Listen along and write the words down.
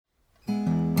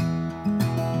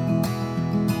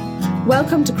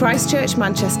Welcome to Christchurch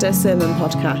Manchester Sermon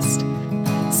Podcast.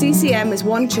 CCM is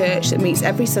one church that meets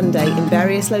every Sunday in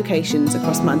various locations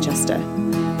across Manchester.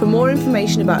 For more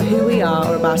information about who we are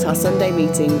or about our Sunday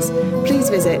meetings, please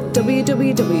visit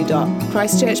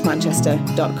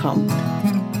www.christchurchmanchester.com.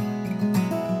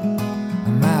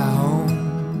 My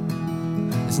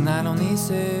home is not on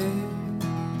this earth,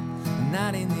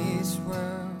 not in this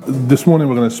world. This morning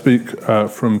we're going to speak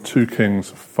from 2 Kings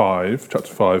 5,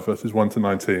 chapter 5, verses 1 to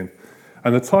 19.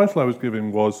 And the title I was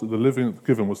given was The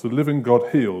Living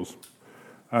God Heals.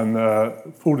 And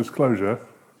full disclosure,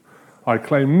 I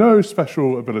claim no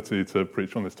special ability to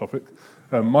preach on this topic.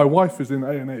 My wife is in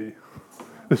A&E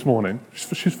this morning.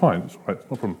 She's fine, it's all right,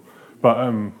 no problem. But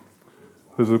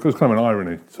there's kind of an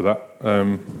irony to that.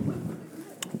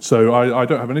 So I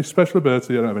don't have any special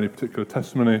ability, I don't have any particular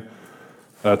testimony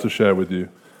to share with you.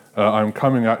 I'm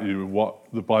coming at you with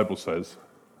what the Bible says,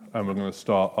 and we're going to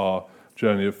start our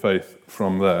journey of faith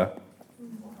from there.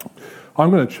 I'm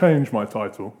going to change my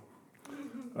title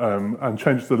and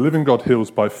change to The Living God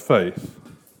Heals by Faith.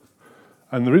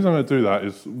 And the reason I'm going to do that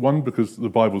is, one, because the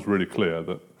Bible's really clear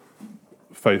that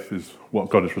faith is what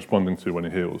God is responding to when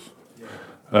he heals.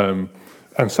 And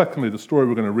secondly, the story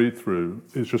we're going to read through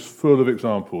is just full of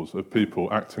examples of people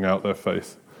acting out their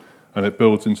faith, and it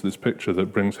builds into this picture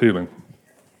that brings healing.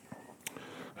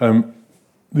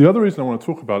 The other reason I want to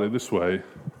talk about it this way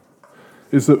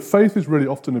is that faith is really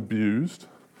often abused.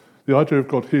 The idea of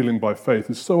God healing by faith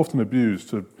is so often abused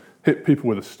to hit people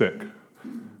with a stick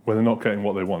when they're not getting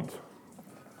what they want.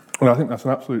 And I think that's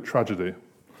an absolute tragedy,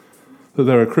 that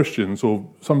there are Christians, or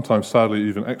sometimes sadly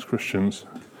even ex-Christians,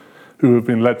 who have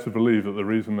been led to believe that the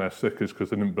reason they're sick is because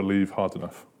they didn't believe hard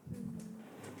enough,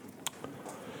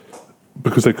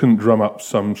 because they couldn't drum up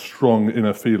some strong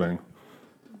inner feeling.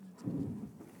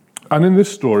 And in this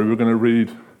story we're going to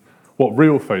read what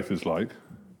real faith is like.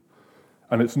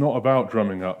 And it's not about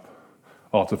drumming up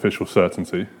artificial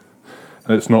certainty, and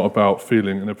it's not about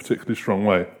feeling in a particularly strong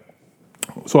way.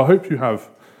 So I hope you have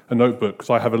a notebook, because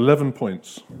I have 11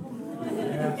 points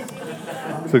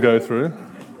to go through.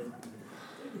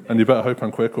 And you better hope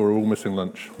I'm quick, or we're all missing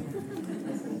lunch.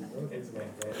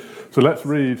 So let's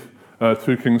read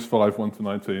 2 Kings 5, 1 to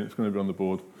 19. It's going to be on the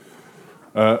board.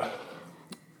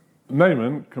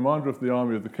 Naaman, commander of the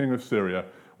army of the king of Syria,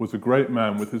 was a great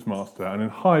man with his master and in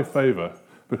high favour,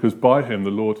 because by him the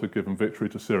Lord had given victory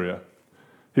to Syria.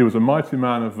 He was a mighty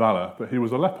man of valour, but he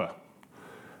was a leper.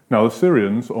 Now the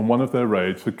Syrians, on one of their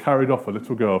raids, had carried off a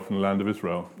little girl from the land of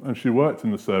Israel, and she worked in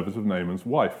the service of Naaman's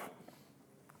wife.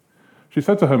 She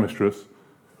said to her mistress,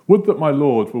 "Would that my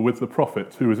Lord were with the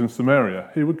prophet who is in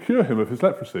Samaria, he would cure him of his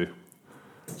leprosy."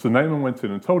 So Naaman went in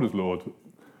and told his Lord,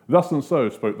 "Thus and so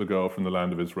spoke the girl from the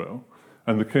land of Israel."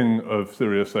 And the king of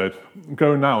Syria said,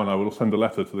 "Go now, and I will send a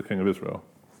letter to the king of Israel."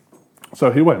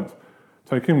 So he went,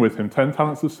 taking with him 10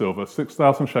 talents of silver,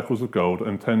 6,000 shekels of gold,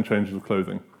 and 10 changes of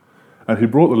clothing. And he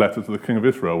brought the letter to the king of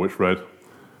Israel, which read,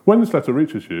 "When this letter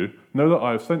reaches you, know that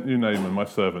I have sent you Naaman, my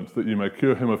servant, that you may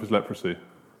cure him of his leprosy."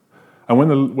 And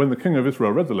when the king of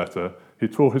Israel read the letter, he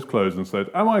tore his clothes and said,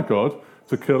 "Am I God,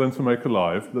 to kill and to make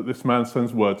alive, that this man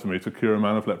sends word to me to cure a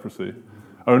man of leprosy?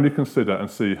 Only consider and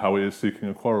see how he is seeking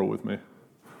a quarrel with me."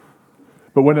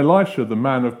 But when Elisha, the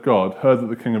man of God, heard that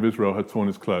the king of Israel had torn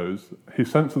his clothes, he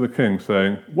sent to the king,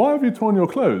 saying, "Why have you torn your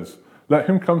clothes? Let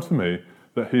him come to me,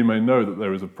 that he may know that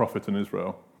there is a prophet in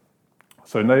Israel."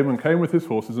 So Naaman came with his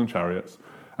horses and chariots,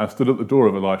 and stood at the door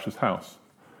of Elisha's house.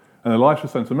 And Elisha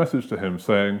sent a message to him,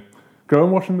 saying, "Go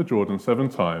and wash in the Jordan 7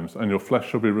 times, and your flesh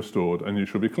shall be restored, and you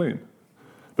shall be clean."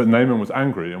 But Naaman was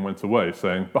angry and went away,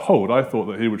 saying, "Behold, I thought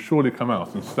that he would surely come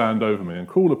out and stand over me, and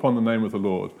call upon the name of the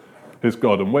Lord, his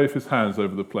God, and wave his hands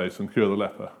over the place and cure the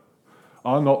leper.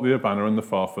 Are not the Abana and the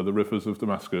Pharpar, the rivers of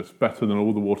Damascus, better than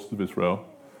all the waters of Israel?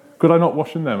 Could I not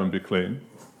wash in them and be clean?"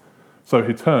 So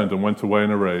he turned and went away in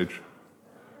a rage.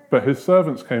 But his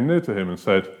servants came near to him and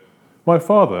said, "My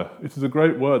father, it is a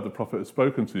great word the prophet has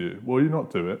spoken to you. Will you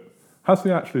not do it? Has he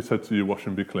actually said to you, 'Wash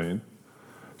and be clean'?"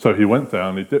 So he went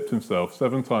down, he dipped himself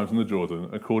 7 times in the Jordan,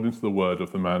 according to the word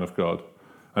of the man of God,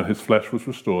 and his flesh was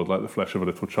restored like the flesh of a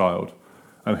little child,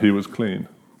 and he was clean.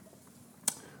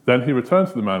 Then he returned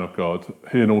to the man of God,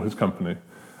 he and all his company,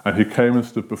 and he came and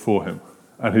stood before him.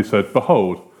 And he said,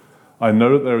 "Behold, I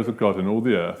know that there is a God in all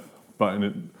the earth,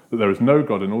 that there is no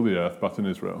God in all the earth but in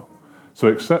Israel. So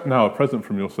accept now a present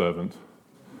from your servant."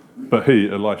 But he,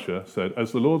 Elisha, said,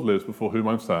 "As the Lord lives before whom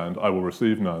I stand, I will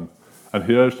receive none." And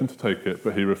he urged him to take it,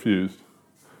 but he refused.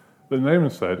 Then Naaman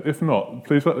said, "If not,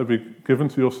 please let there be given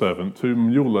to your servant 2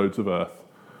 mule loads of earth.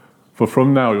 For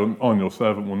from now on your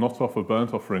servant will not offer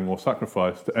burnt offering or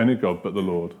sacrifice to any god but the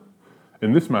Lord.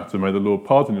 In this matter, may the Lord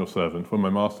pardon your servant when my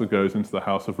master goes into the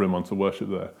house of Rimmon to worship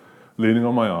there, leaning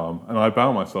on my arm, and I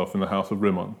bow myself in the house of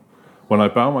Rimmon. When I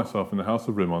bow myself in the house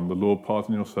of Rimmon, the Lord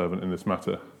pardon your servant in this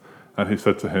matter. And he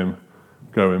said to him,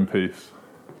 go in peace.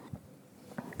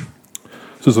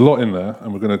 So there's a lot in there,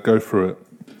 and we're going to go through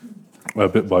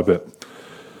it bit by bit.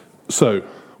 So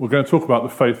we're going to talk about the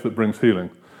faith that brings healing.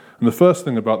 And the first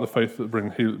thing about the faith that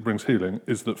brings healing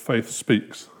is that faith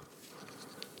speaks.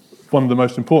 One of the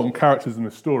most important characters in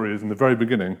this story is in the very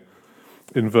beginning,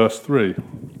 in verse 3.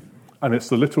 And it's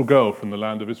the little girl from the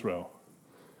land of Israel.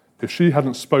 If she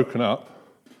hadn't spoken up,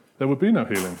 there would be no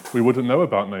healing. We wouldn't know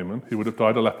about Naaman. He would have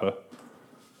died a leper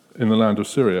in the land of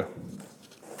Syria.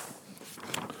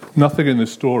 Nothing in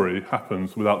this story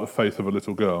happens without the faith of a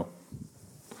little girl.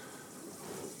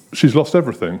 She's lost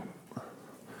everything.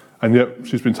 And yet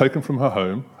she's been taken from her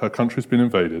home. Her country's been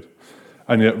invaded.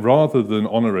 And yet rather than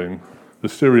honouring the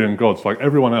Syrian gods like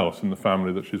everyone else in the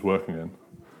family that she's working in,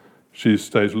 she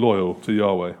stays loyal to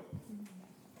Yahweh.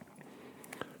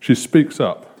 She speaks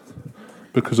up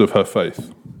because of her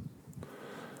faith.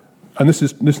 And this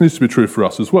needs to be true for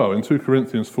us as well. In 2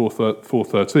 Corinthians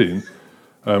 4:13,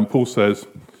 Paul says,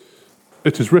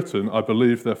 it is written, I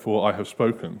believe, therefore I have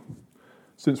spoken.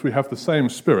 Since we have the same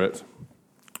spirit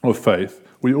of faith,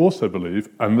 we also believe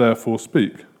and therefore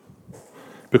speak.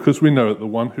 Because we know that the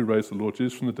one who raised the Lord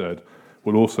Jesus from the dead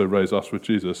will also raise us with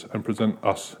Jesus and present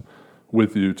us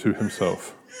with you to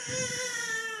himself.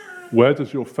 Where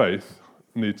does your faith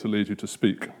need to lead you to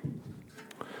speak?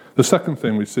 The second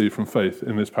thing we see from faith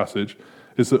in this passage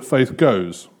is that faith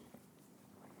goes.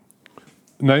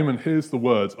 Naaman hears the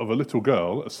words of a little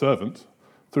girl, a servant,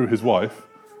 through his wife.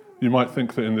 You might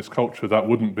think that in this culture that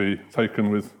wouldn't be taken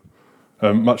with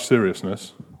much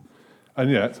seriousness.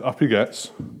 And yet, up he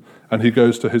gets, and he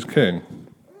goes to his king.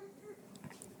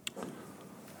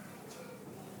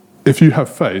 If you have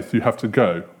faith, you have to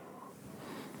go.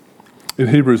 In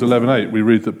Hebrews 11:8, we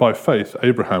read that by faith,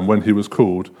 Abraham, when he was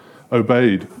called,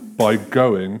 obeyed by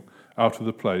going out to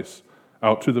the place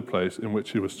in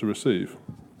which he was to receive.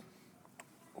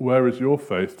 Where is your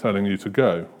faith telling you to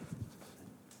go?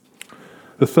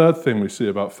 The third thing we see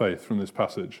about faith from this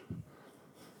passage,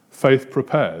 faith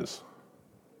prepares.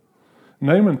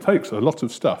 Naaman takes a lot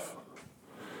of stuff.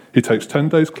 He takes 10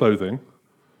 days' clothing.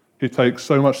 He takes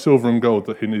so much silver and gold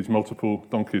that he needs multiple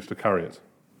donkeys to carry it.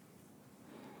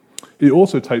 He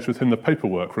also takes with him the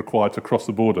paperwork required to cross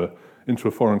the border into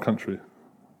a foreign country.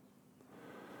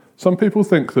 Some people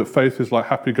think that faith is like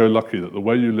happy-go-lucky, that the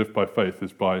way you live by faith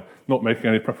is by not making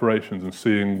any preparations and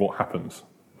seeing what happens.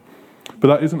 But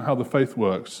that isn't how the faith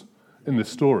works in this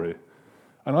story.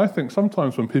 And I think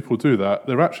sometimes when people do that,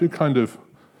 they're actually kind of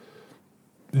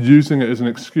using it as an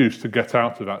excuse to get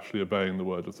out of actually obeying the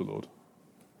word of the Lord.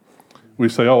 We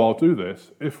say, oh, I'll do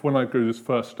this if when I do this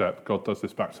first step, God does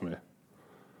this back to me.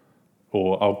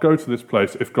 Or I'll go to this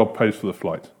place if God pays for the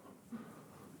flight.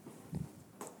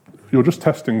 You're just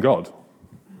testing God.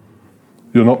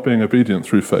 You're not being obedient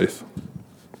through faith.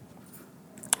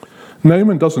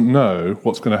 Naaman doesn't know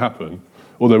what's going to happen,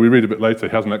 although we read a bit later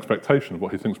he has an expectation of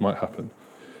what he thinks might happen.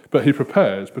 But he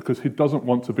prepares because he doesn't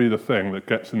want to be the thing that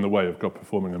gets in the way of God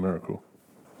performing a miracle.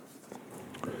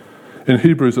 In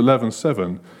Hebrews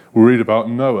 11:7, we read about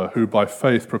Noah, who by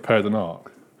faith prepared an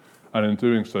ark, and in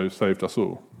doing so saved us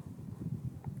all.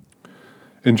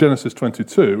 In Genesis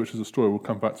 22, which is a story we'll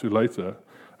come back to later,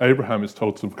 Abraham is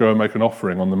told to go and make an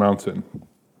offering on the mountain.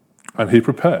 And he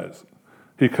prepares.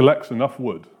 He collects enough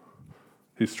wood.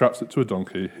 He straps it to a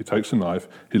donkey. He takes a knife.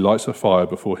 He lights a fire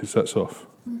before he sets off.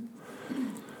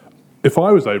 If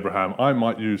I was Abraham, I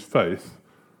might use faith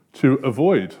to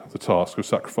avoid the task of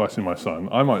sacrificing my son.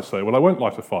 I might say, well, I won't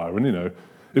light a fire. And,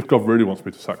 if God really wants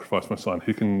me to sacrifice my son,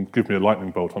 he can give me a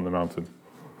lightning bolt on the mountain.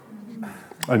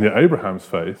 And yet Abraham's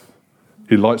faith,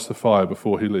 he lights the fire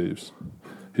before he leaves.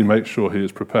 He makes sure he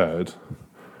is prepared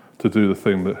to do the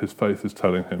thing that his faith is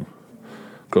telling him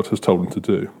God has told him to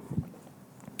do.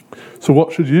 So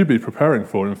what should you be preparing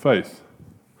for in faith?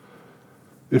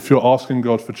 If you're asking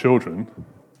God for children,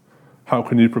 how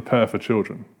can you prepare for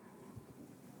children?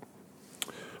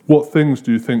 What things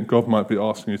do you think God might be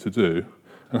asking you to do,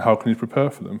 and how can you prepare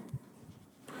for them?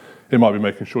 It might be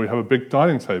making sure you have a big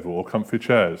dining table or comfy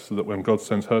chairs so that when God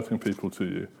sends hurting people to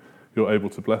you, you're able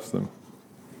to bless them.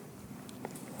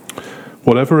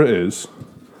 Whatever it is,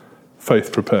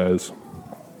 faith prepares.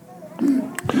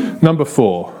 Number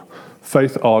 4,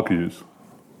 faith argues.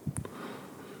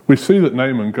 We see that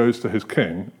Naaman goes to his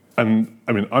king, and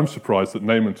I'm surprised that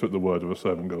Naaman took the word of a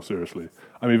servant girl seriously.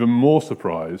 I'm even more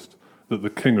surprised that the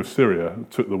king of Syria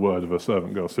took the word of a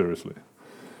servant girl seriously.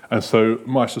 And so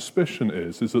my suspicion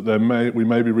is that we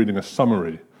may be reading a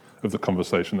summary of the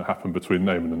conversation that happened between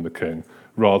Naaman and the king,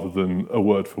 rather than a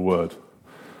word-for-word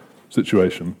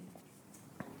situation.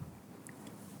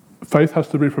 Faith has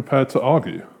to be prepared to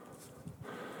argue.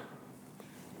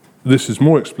 This is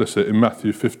more explicit in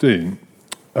Matthew 15.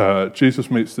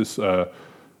 Jesus meets this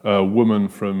woman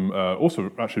from, also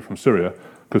actually from Syria,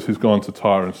 because he's gone to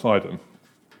Tyre and Sidon,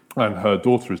 and her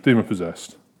daughter is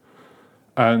demon-possessed.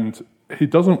 And he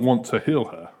doesn't want to heal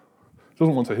her. He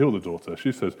doesn't want to heal the daughter.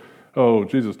 She says, "Oh,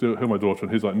 Jesus, heal my daughter."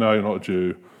 And he's like, "No, you're not a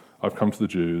Jew. I've come to the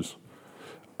Jews."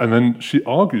 And then she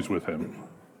argues with him.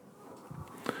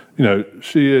 You know,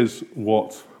 she is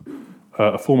what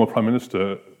a former prime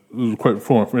minister, quote,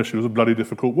 former prime minister, was a bloody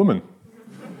difficult woman.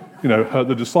 You know,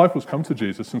 the disciples come to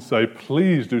Jesus and say,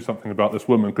 "Please do something about this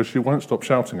woman because she won't stop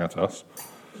shouting at us."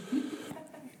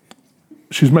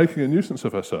 She's making a nuisance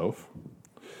of herself.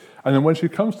 And then when she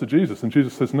comes to Jesus and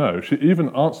Jesus says no, she even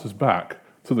answers back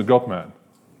to the God-man.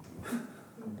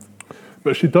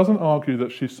 But she doesn't argue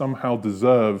that she somehow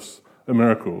deserves a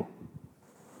miracle.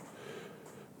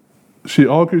 She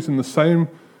argues in the same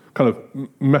kind of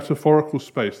metaphorical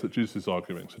space that Jesus is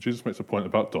arguing. So Jesus makes a point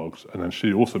about dogs, and then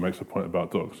she also makes a point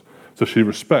about dogs. So she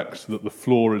respects that the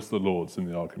floor is the Lord's in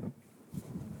the argument.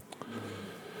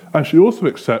 And she also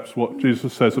accepts what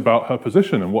Jesus says about her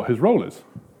position and what his role is.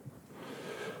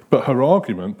 But her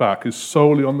argument back is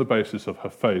solely on the basis of her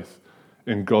faith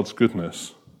in God's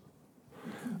goodness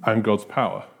and God's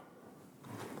power.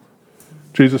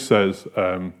 Jesus says,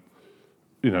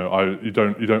 you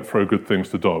don't throw good things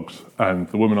to dogs. And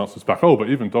the woman answers back, "Oh, but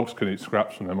even dogs can eat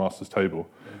scraps from their master's table."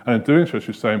 And in doing so,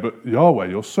 she's saying, "But Yahweh,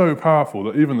 you're so powerful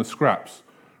that even the scraps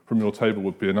from your table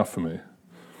would be enough for me."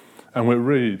 And we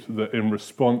read that in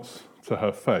response to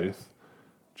her faith,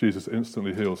 Jesus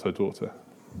instantly heals her daughter.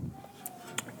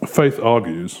 Faith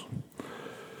argues,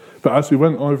 but as we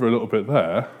went over a little bit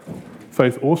there,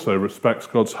 faith also respects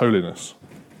God's holiness.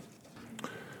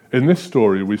 In this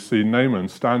story, we see Naaman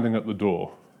standing at the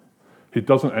door. He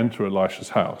doesn't enter Elisha's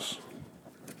house.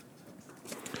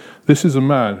 This is a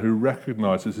man who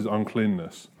recognizes his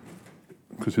uncleanness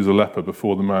because he's a leper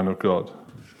before the man of God.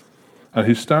 And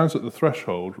he stands at the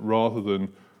threshold rather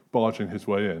than barging his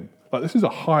way in. Like, this is a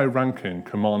high-ranking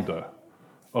commander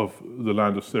of the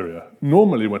land of Syria.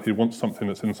 Normally, when he wants something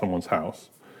that's in someone's house,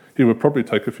 he would probably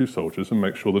take a few soldiers and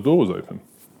make sure the door was open.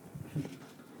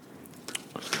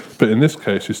 But in this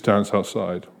case, he stands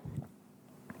outside.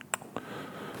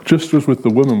 Just as with the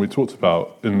woman we talked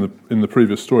about in the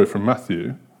previous story from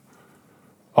Matthew,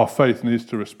 our faith needs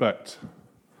to respect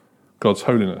God's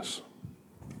holiness.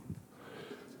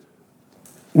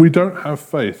 We don't have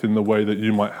faith in the way that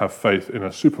you might have faith in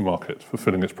a supermarket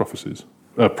fulfilling its promises.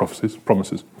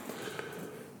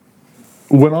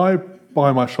 When I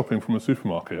buy my shopping from a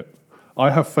supermarket,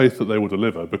 I have faith that they will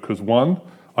deliver because, one,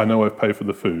 I know I've paid for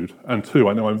the food, and two,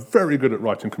 I know I'm very good at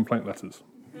writing complaint letters.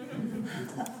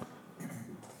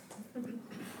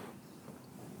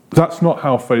 That's not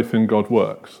how faith in God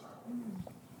works.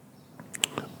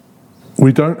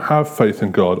 We don't have faith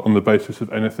in God on the basis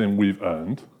of anything we've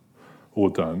earned or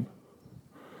done.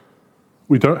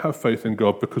 We don't have faith in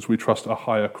God because we trust a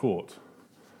higher court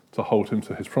to hold him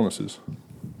to his promises.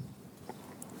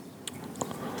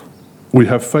 We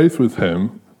have faith with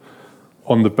him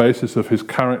on the basis of his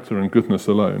character and goodness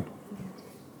alone.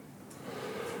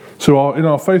 So in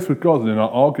our faith with God and in our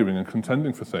arguing and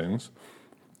contending for things,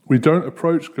 we don't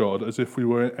approach God as if we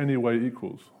were in any way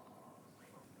equals.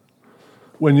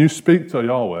 When you speak to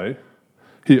Yahweh,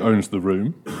 he owns the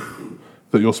room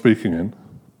that you're speaking in.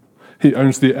 He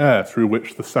owns the air through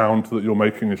which the sound that you're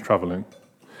making is travelling.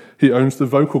 He owns the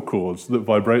vocal cords that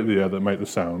vibrate the air that make the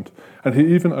sound. And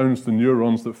he even owns the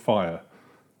neurons that fire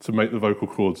to make the vocal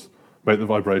cords make the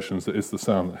vibrations that is the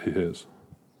sound that he hears.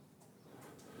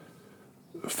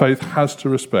 Faith has to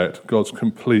respect God's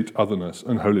complete otherness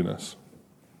and holiness.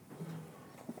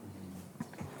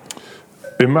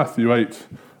 In Matthew 8,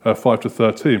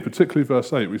 5-13, particularly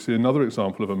verse 8, we see another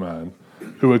example of a man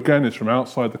who again is from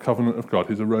outside the covenant of God.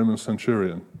 He's a Roman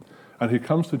centurion. And he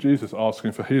comes to Jesus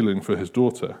asking for healing for his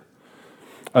daughter.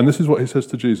 And this is what he says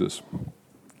to Jesus.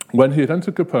 When he had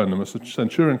entered Capernaum, a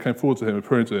centurion came forward to him,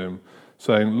 appearing to him,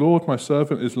 saying, "Lord, my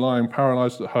servant is lying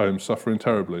paralyzed at home, suffering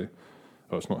terribly."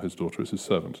 Oh, it's not his daughter, it's his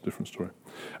servant, different story.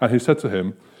 And he said to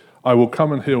him, "I will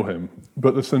come and heal him."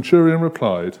 But the centurion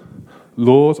replied,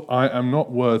 "Lord, I am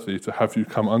not worthy to have you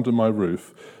come under my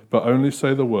roof, but only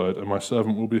say the word and my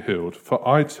servant will be healed. For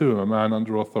I too am a man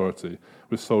under authority,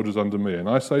 with soldiers under me. And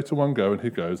I say to one, go, and he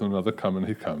goes, and another, come, and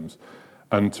he comes.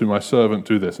 And to my servant,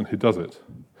 do this, and he does it."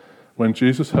 When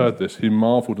Jesus heard this, he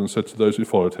marveled and said to those who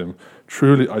followed him,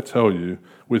 "Truly I tell you,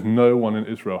 with no one in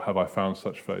Israel have I found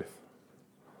such faith."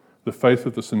 The faith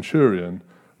of the centurion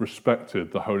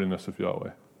respected the holiness of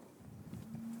Yahweh.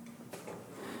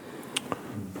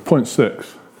 Point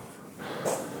 6.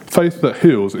 Faith that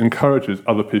heals encourages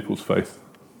other people's faith.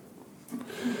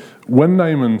 When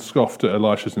Naaman scoffed at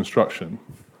Elisha's instruction,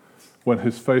 when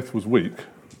his faith was weak,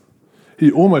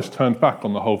 he almost turned back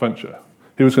on the whole venture.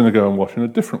 He was going to go and wash in a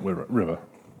different river.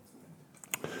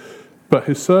 But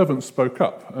his servant spoke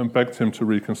up and begged him to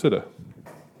reconsider.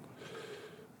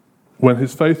 When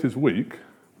his faith is weak,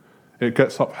 it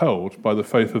gets upheld by the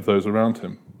faith of those around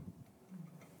him.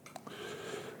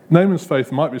 Naaman's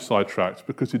faith might be sidetracked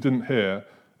because he didn't hear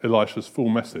Elisha's full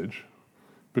message,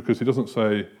 because he doesn't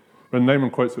say, when Naaman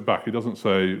quotes it back, he doesn't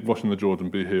say, "Wash in the Jordan,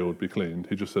 be healed, be cleaned."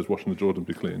 He just says, "Wash in the Jordan,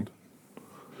 be cleaned."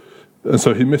 And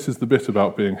so he misses the bit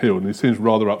about being healed, and he seems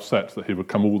rather upset that he would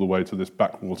come all the way to this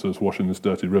backwaters, wash in this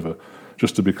dirty river,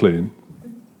 just to be clean.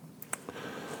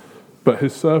 But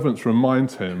his servants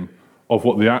remind him of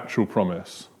what the actual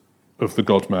promise of the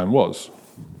God-man was.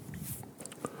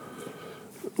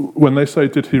 When they say,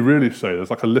 "Did he really say?" there's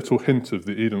like a little hint of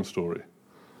the Eden story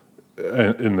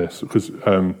in this, because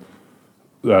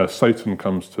Satan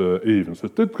comes to Eve and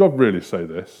says, "Did God really say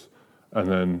this?" And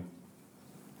then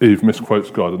Eve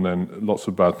misquotes God, and then lots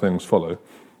of bad things follow.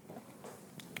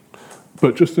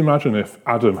 But just imagine if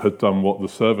Adam had done what the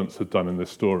servants had done in this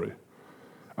story,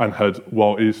 and had,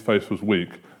 while Eve's faith was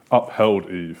weak, upheld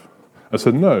Eve and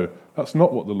said, "No, that's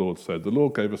not what the Lord said. The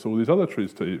Lord gave us all these other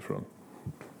trees to eat from."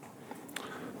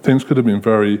 Things could have been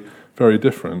very, very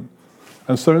different.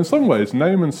 And so in some ways,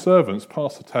 Naaman's servants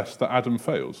pass the test that Adam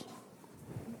fails.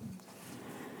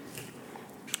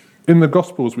 In the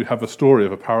Gospels, we have a story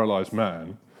of a paralyzed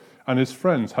man, and his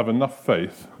friends have enough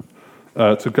faith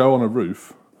to go on a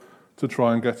roof to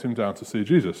try and get him down to see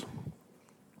Jesus.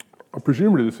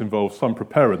 Presumably this involves some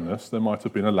preparedness. There might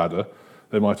have been a ladder.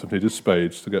 They might have needed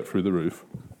spades to get through the roof,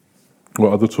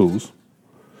 or other tools.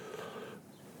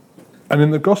 And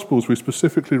in the Gospels, we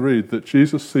specifically read that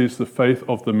Jesus sees the faith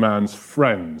of the man's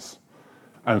friends,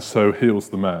 and so heals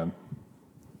the man.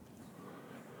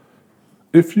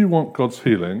 If you want God's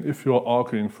healing, if you're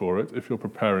arguing for it, if you're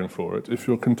preparing for it, if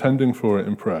you're contending for it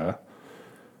in prayer,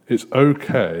 it's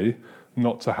okay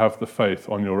not to have the faith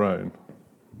on your own.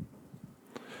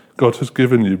 God has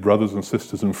given you brothers and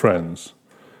sisters and friends,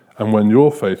 and when your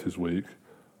faith is weak,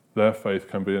 their faith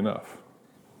can be enough.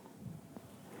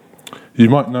 You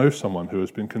might know someone who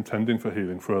has been contending for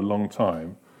healing for a long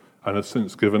time and has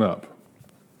since given up.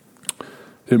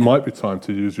 It might be time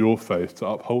to use your faith to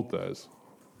uphold theirs.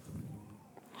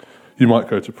 You might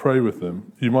go to pray with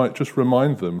them. You might just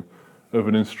remind them of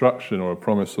an instruction or a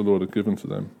promise the Lord had given to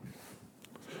them.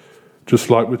 Just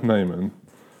like with Naaman,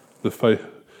 the faith,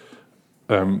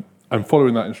 and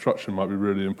following that instruction might be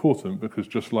really important, because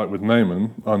just like with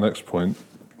Naaman, our next point,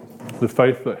 the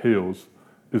faith that heals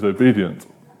is obedient.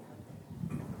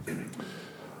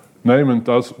 Naaman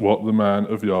does what the man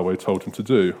of Yahweh told him to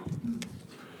do.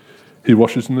 He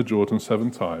washes in the Jordan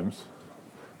 7 times,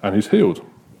 and he's healed.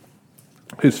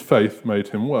 His faith made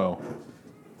him well.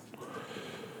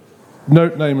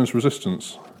 Note Naaman's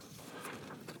resistance.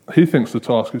 He thinks the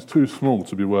task is too small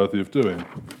to be worthy of doing.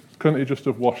 Couldn't he just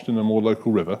have washed in a more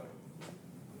local river?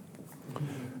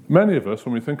 Many of us,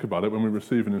 when we think about it, when we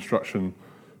receive an instruction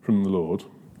from the Lord,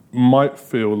 might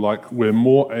feel like we're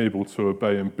more able to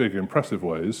obey in big, impressive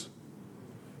ways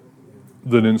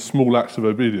than in small acts of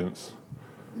obedience.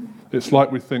 It's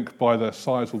like we think by their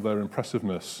size or their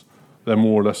impressiveness, they're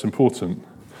more or less important.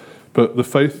 But the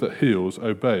faith that heals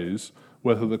obeys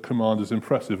whether the command is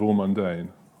impressive or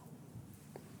mundane.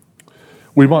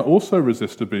 We might also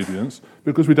resist obedience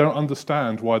because we don't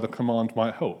understand why the command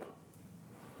might help.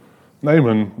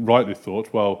 Naaman rightly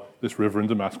thought, well, this river in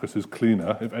Damascus is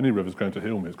cleaner. If any river is going to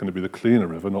heal me, it's going to be the cleaner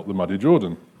river, not the muddy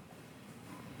Jordan.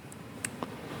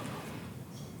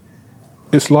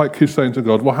 It's like he's saying to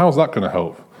God, well, how's that going to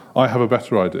help? I have a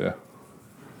better idea.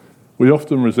 We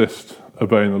often resist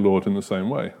obeying the Lord in the same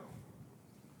way.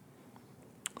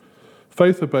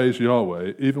 Faith obeys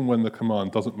Yahweh even when the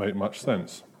command doesn't make much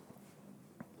sense.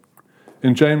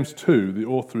 In James 2, the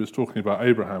author is talking about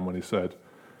Abraham when he said,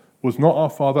 "Was not our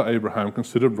father Abraham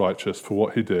considered righteous for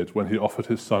what he did when he offered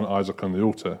his son Isaac on the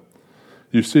altar?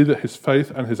 You see that his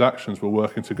faith and his actions were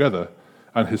working together,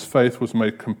 and his faith was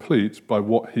made complete by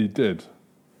what he did."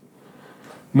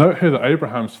 Note here that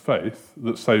Abraham's faith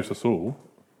that saves us all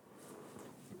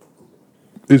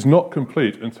is not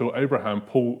complete until Abraham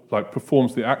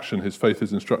performs the action his faith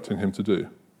is instructing him to do.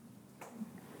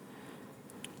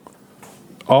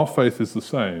 Our faith is the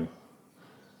same.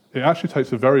 it actually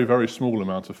takes a very, very small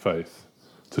amount of faith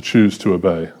to choose to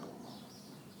obey.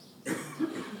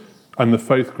 And the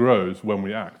faith grows when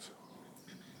we act.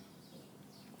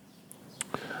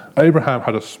 Abraham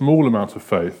had a small amount of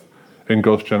faith in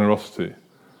God's generosity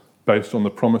based on the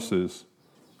promises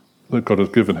that God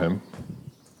had given him,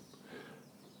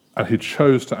 and he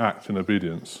chose to act in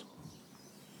obedience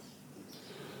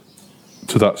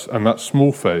to that. And that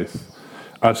small faith,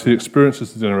 as he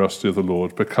experiences the generosity of the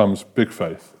Lord, becomes big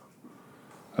faith,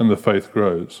 and the faith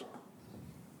grows.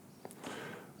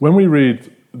 When we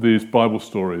read these Bible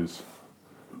stories,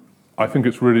 I think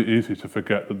it's really easy to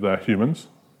forget that they're humans.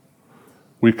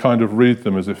 We kind of read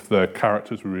them as if they're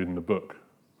characters we read in a book.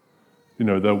 You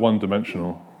know, they're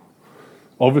one-dimensional.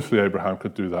 Obviously, Abraham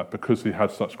could do that because he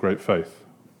had such great faith.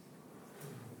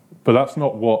 But that's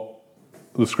not what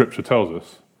the Scripture tells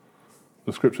us.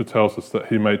 The Scripture tells us that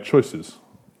he made choices,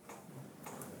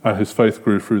 and his faith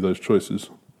grew through those choices.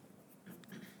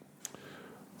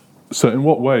 So in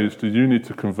what ways do you need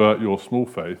to convert your small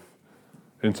faith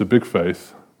into big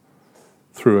faith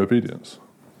through obedience?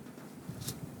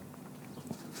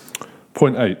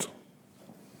 Point 8.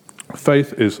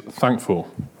 Faith is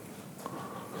thankful.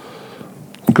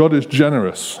 God is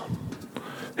generous.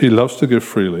 He loves to give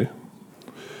freely.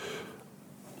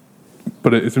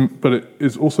 But it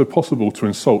is also possible to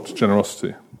insult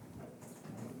generosity.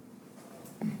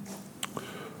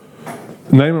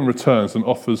 Naaman returns and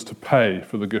offers to pay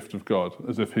for the gift of God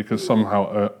as if he could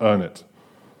somehow earn it.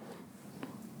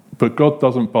 But God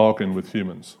doesn't bargain with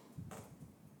humans.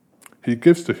 He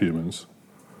gives to humans,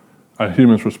 and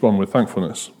humans respond with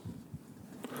thankfulness.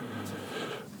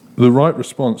 The right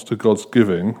response to God's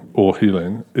giving or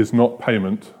healing is not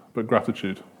payment, but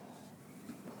gratitude.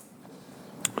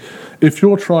 If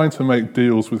you're trying to make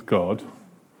deals with God,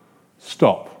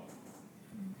 stop.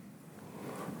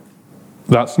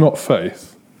 That's not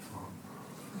faith.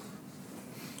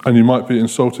 And you might be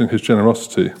insulting his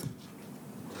generosity.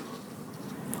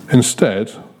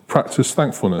 Instead, practice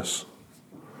thankfulness.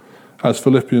 As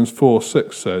Philippians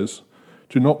 4:6 says,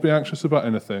 do not be anxious about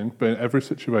anything, but in every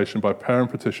situation, by prayer and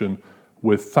petition,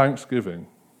 with thanksgiving,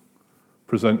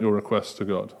 present your requests to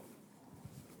God.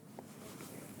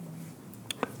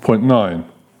 Point 9.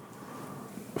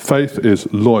 Faith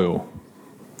is loyal.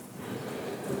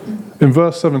 In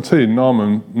verse 17,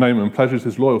 Naaman pledges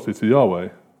his loyalty to Yahweh.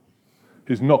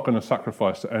 He's not going to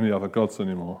sacrifice to any other gods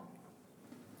anymore.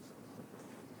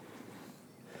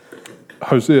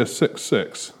 Hosea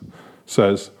 6:6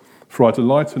 says, for I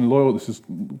delight in loyalty, this is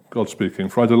God speaking,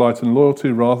 for I delight in loyalty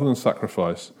rather than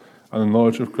sacrifice, and in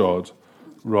knowledge of God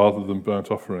rather than burnt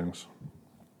offerings.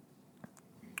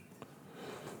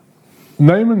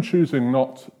 Naaman choosing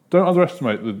not, don't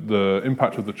underestimate the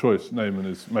impact of the choice Naaman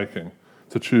is making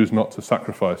to choose not to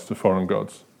sacrifice to foreign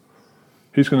gods.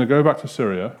 He's going to go back to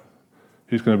Syria.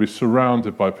 He's going to be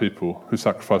surrounded by people who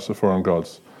sacrifice to foreign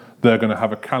gods. They're going to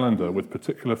have a calendar with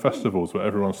particular festivals where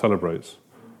everyone celebrates.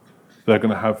 They're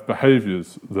going to have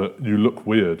behaviours that you look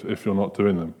weird if you're not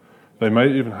doing them. They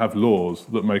may even have laws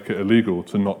that make it illegal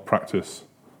to not practice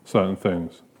certain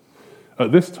things.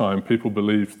 At this time, people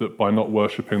believed that by not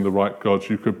worshipping the right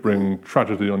gods, you could bring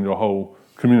tragedy on your whole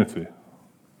community.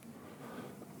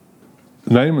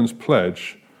 Naaman's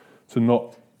pledge to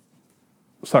not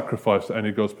sacrifice to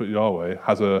any gods but Yahweh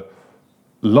has a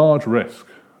large risk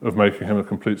of making him a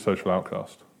complete social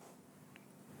outcast.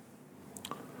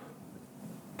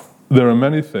 There are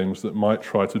many things that might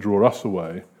try to draw us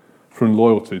away from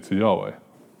loyalty to Yahweh.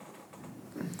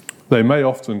 They may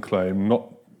often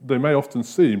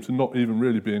seem to not even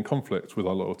really be in conflict with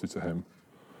our loyalty to him.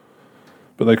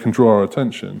 But they can draw our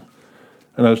attention.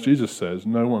 And as Jesus says,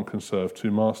 no one can serve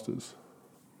two masters.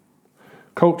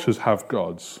 Cultures have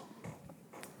gods.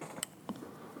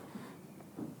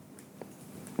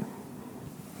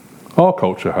 Our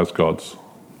culture has gods.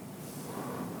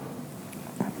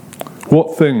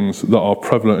 What things that are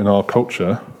prevalent in our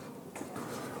culture,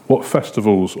 what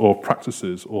festivals or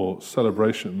practices or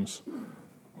celebrations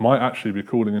might actually be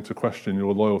calling into question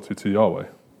your loyalty to Yahweh?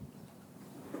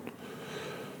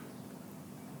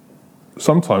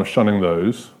 Sometimes shunning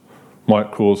those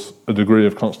might cause a degree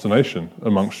of consternation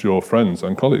amongst your friends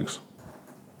and colleagues.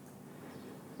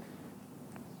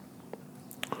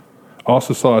 Our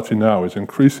society now is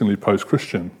increasingly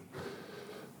post-Christian.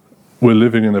 We're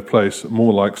living in a place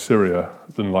more like Syria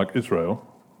than like Israel.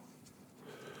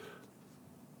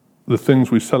 The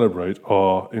things we celebrate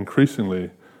are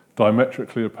increasingly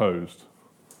diametrically opposed,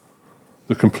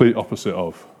 the complete opposite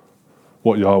of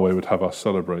what Yahweh would have us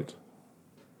celebrate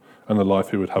and the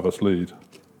life he would have us lead.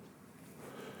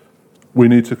 We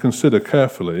need to consider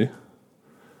carefully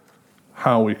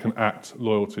how we can act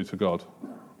loyalty to God.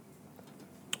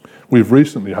 We've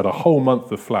recently had a whole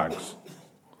month of flags.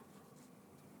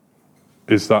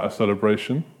 Is that a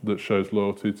celebration that shows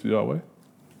loyalty to Yahweh?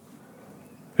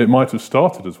 It might have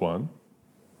started as one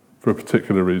for a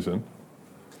particular reason,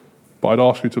 but I'd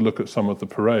ask you to look at some of the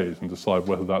parades and decide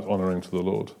whether that's honouring to the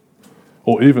Lord,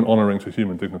 or even honouring to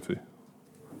human dignity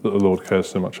that the Lord cares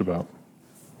so much about.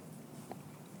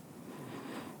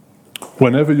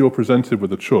 Whenever you're presented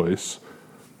with a choice,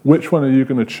 which one are you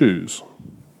going to choose?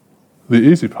 The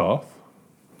easy path,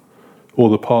 or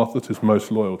the path that is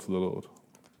most loyal to the Lord?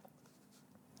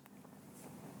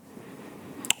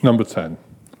 Number 10,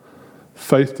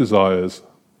 faith desires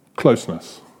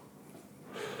closeness.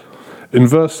 In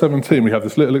verse 17, we have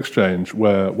this little exchange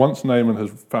where once Naaman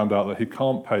has found out that he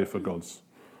can't pay for God's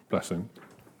blessing,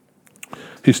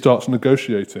 he starts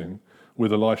negotiating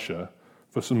with Elisha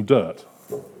for some dirt.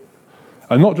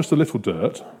 And not just a little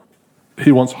dirt,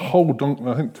 he wants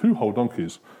I think 2 whole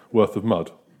donkeys worth of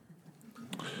mud.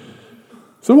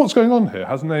 So what's going on here?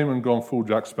 Has Naaman gone full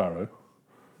Jack Sparrow?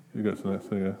 You go to the next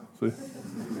thing here, see?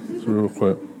 It's real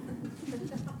quick.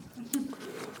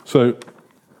 So,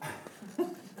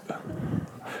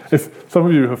 if some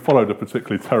of you have followed a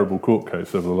particularly terrible court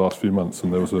case over the last few months,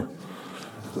 and there was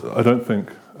I don't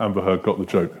think Amber Heard got the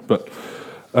joke, but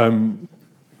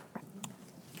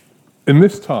in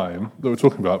this time that we're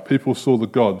talking about, people saw the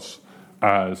gods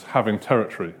as having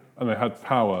territory, and they had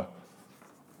power.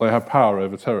 They had power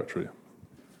over territory,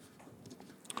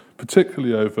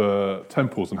 particularly over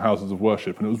temples and houses of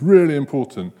worship, and it was really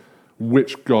important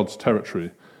which god's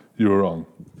territory you were on.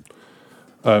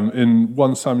 In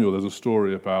 1 Samuel, there's a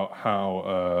story about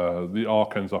how the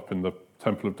ark ends up in the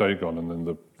temple of Dagon, and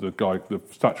then the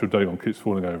statue of Dagon keeps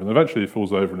falling over, and eventually he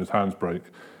falls over and his hands break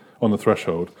on the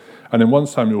threshold. And in 1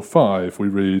 Samuel 5, we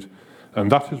read,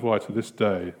 "And that is why to this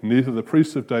day neither the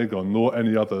priests of Dagon nor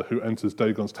any other who enters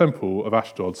Dagon's temple of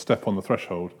Ashdod step on the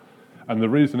threshold." And the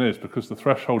reason is because the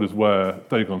threshold is where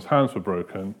Dagon's hands were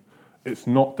broken. It's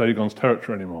not Dagon's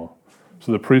territory anymore.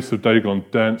 So the priests of Dagon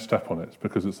daren't step on it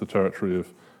because it's the territory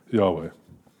of Yahweh.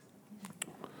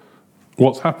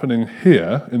 What's happening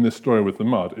here in this story with the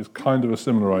mud is kind of a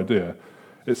similar idea.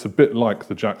 It's a bit like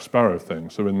the Jack Sparrow thing.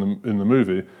 So in the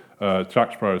movie,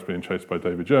 Jack Sparrow is being chased by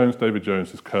Davy Jones. Davy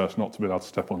Jones is cursed not to be allowed to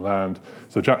step on land.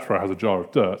 So Jack Sparrow has a jar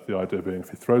of dirt, the idea being if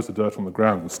he throws the dirt on the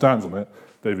ground and stands on it,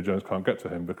 Davy Jones can't get to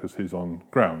him because he's on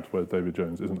ground where Davy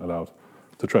Jones isn't allowed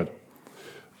to tread.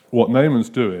 What Naaman's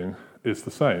doing is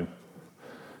the same.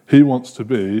 He wants to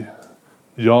be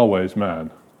Yahweh's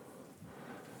man.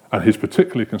 And he's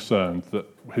particularly concerned that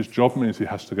his job means he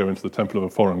has to go into the temple of a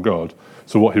foreign god.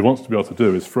 So what he wants to be able to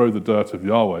do is throw the dirt of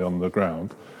Yahweh on the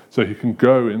ground so he can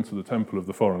go into the temple of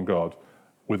the foreign god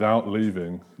without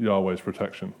leaving Yahweh's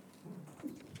protection.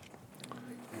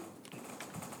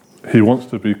 He wants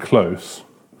to be close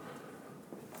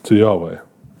to Yahweh.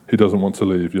 He doesn't want to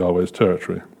leave Yahweh's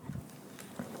territory.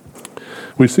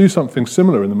 We see something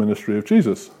similar in the ministry of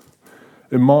Jesus.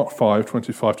 In Mark 5,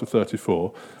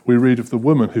 25-34, we read of the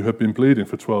woman who had been bleeding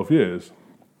for 12 years.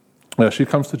 She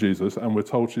comes to Jesus, and we're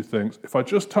told she thinks, if I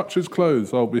just touch his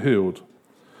clothes, I'll be healed.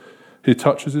 She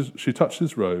touches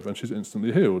his robe, and she's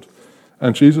instantly healed.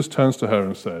 And Jesus turns to her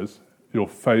and says, your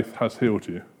faith has healed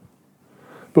you.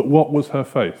 But what was her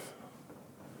faith?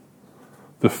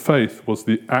 The faith was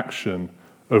the action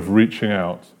of reaching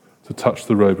out to touch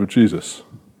the robe of Jesus.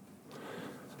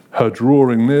 Her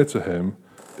drawing near to him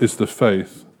is the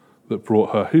faith that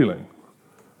brought her healing.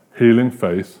 Healing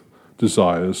faith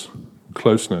desires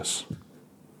closeness.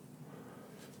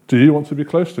 Do you want to be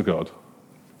close to God?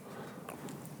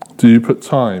 Do you put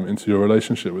time into your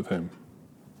relationship with him?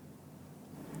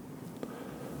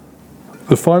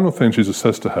 The final thing Jesus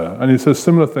says to her, and he says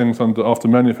similar things after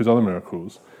many of his other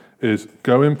miracles, is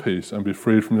go in peace and be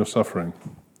freed from your suffering,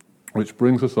 which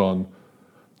brings us on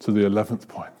to the 11th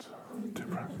point.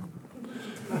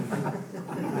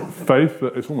 Faith,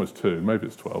 it's almost 2, maybe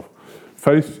it's 12.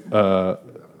 Faith, 12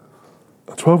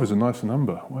 is a nicer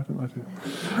number. Why didn't I do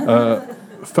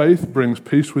faith brings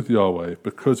peace with Yahweh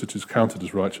because it is counted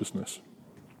as righteousness.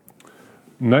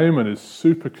 Naaman is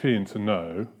super keen to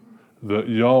know that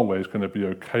Yahweh is going to be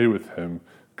okay with him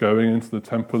going into the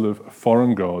temple of a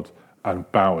foreign god and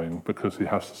bowing because he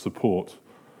has to support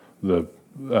the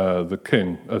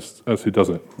king as he does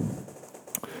it.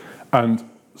 And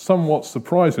somewhat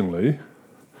surprisingly,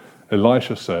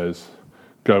 Elisha says,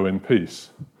 go in peace,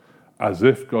 as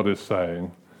if God is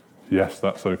saying, yes,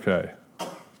 that's okay.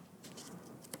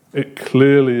 It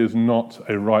clearly is not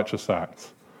a righteous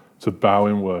act to bow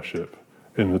in worship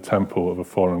in the temple of a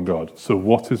foreign god. So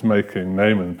what is making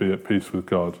Naaman be at peace with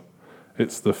God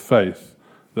It's the faith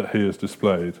that he has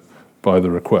displayed by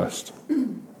the request.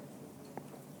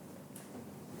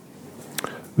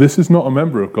 This is not a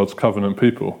member of God's covenant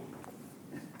people.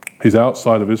 He's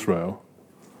outside of Israel.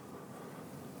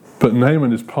 But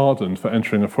Naaman is pardoned for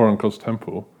entering a foreign god's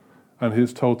temple, and he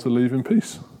is told to leave in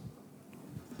peace.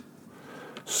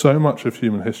 So much of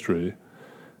human history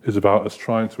is about us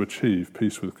trying to achieve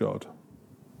peace with God.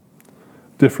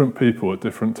 Different people at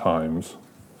different times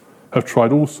have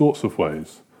tried all sorts of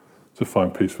ways to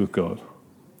find peace with God.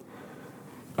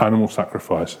 Animal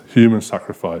sacrifice, human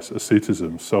sacrifice,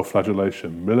 asceticism,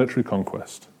 self-flagellation, military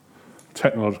conquest,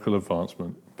 technological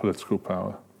advancement, political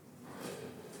power.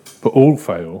 But all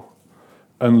fail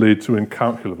and lead to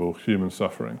incalculable human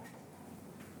suffering.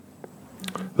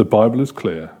 The Bible is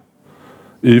clear.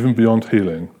 Even beyond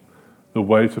healing, the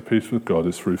way to peace with God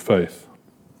is through faith.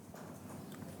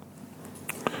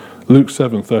 Luke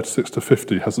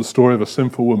 7:36-50 has the story of a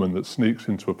sinful woman that sneaks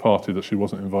into a party that she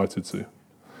wasn't invited to.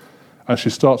 And she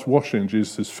starts washing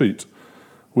Jesus' feet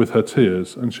with her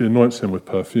tears, and she anoints him with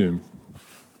perfume.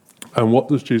 And what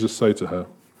does Jesus say to her?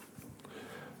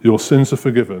 Your sins are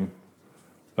forgiven.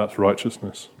 That's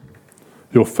righteousness.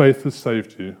 Your faith has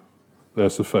saved you.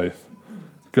 There's the faith.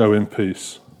 Go in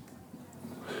peace.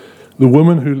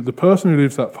 The person who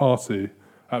leaves that party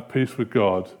at peace with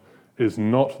God is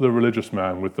not the religious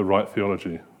man with the right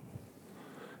theology.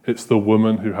 It's the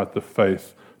woman who had the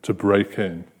faith to break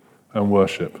in and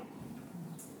worship.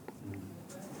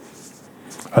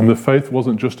 And the faith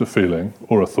wasn't just a feeling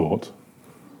or a thought.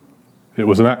 It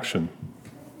was an action.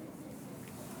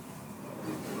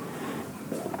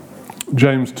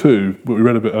 James 2, what we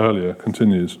read a bit earlier,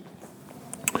 continues.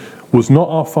 Was not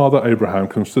our father Abraham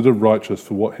considered righteous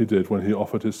for what he did when he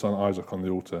offered his son Isaac on the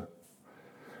altar?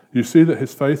 You see that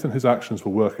his faith and his actions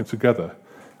were working together,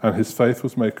 and his faith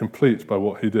was made complete by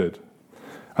what he did.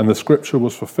 And the scripture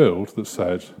was fulfilled that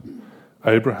said,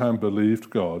 Abraham believed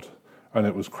God, and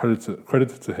it was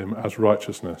credited to him as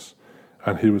righteousness,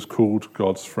 and he was called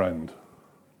God's friend.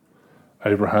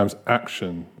 Abraham's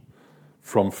action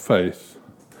from faith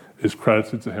is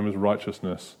credited to him as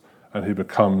righteousness, and he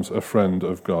becomes a friend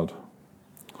of God.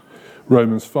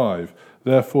 Romans 5,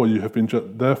 therefore,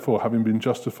 having been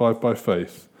justified by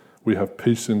faith, we have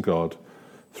peace in God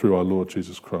through our Lord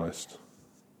Jesus Christ.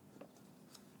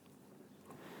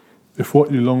 If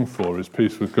what you long for is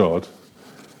peace with God,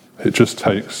 it just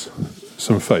takes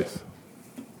some faith.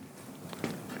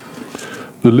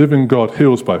 The living God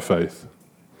heals by faith.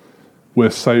 We're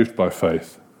saved by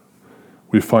faith.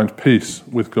 We find peace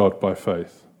with God by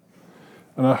faith.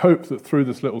 And I hope that through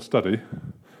this little study,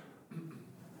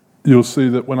 you'll see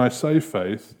that when I say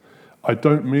faith, I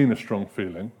don't mean a strong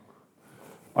feeling.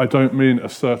 I don't mean a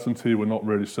certainty we're not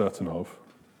really certain of.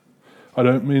 I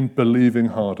don't mean believing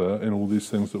harder in all these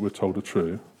things that we're told are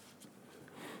true.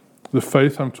 The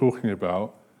faith I'm talking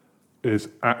about is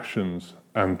actions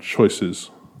and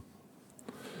choices.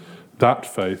 That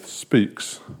faith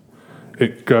speaks.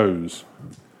 It goes.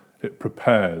 It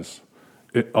prepares.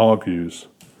 It argues.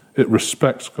 It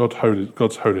respects God's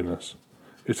holiness.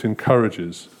 It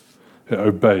encourages. It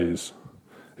obeys.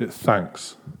 It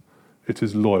thanks. It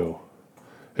is loyal.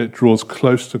 It draws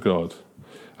close to God.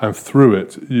 And through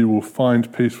it, you will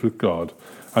find peace with God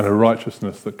and a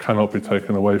righteousness that cannot be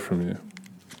taken away from you.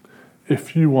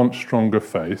 If you want stronger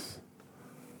faith,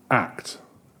 act.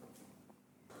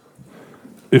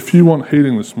 If you want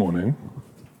healing this morning,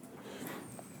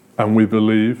 and we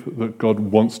believe that God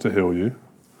wants to heal you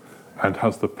and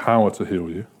has the power to heal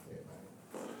you,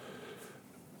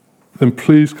 then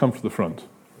please come to the front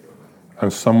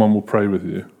and someone will pray with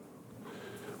you.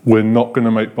 We're not going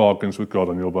to make bargains with God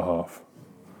on your behalf.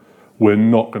 We're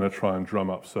not going to try and drum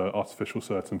up artificial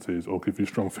certainties or give you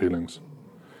strong feelings.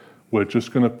 We're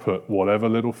just going to put whatever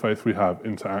little faith we have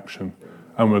into action,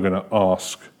 and we're going to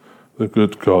ask the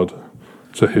good God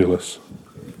to heal us.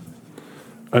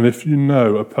 And if you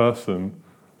know a person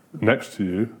next to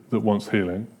you that wants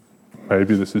healing,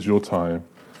 maybe this is your time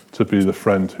to be the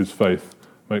friend whose faith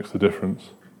makes the difference.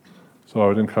 So I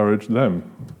would encourage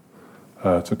them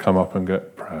to come up and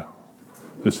get prayer.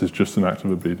 This is just an act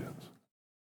of obedience.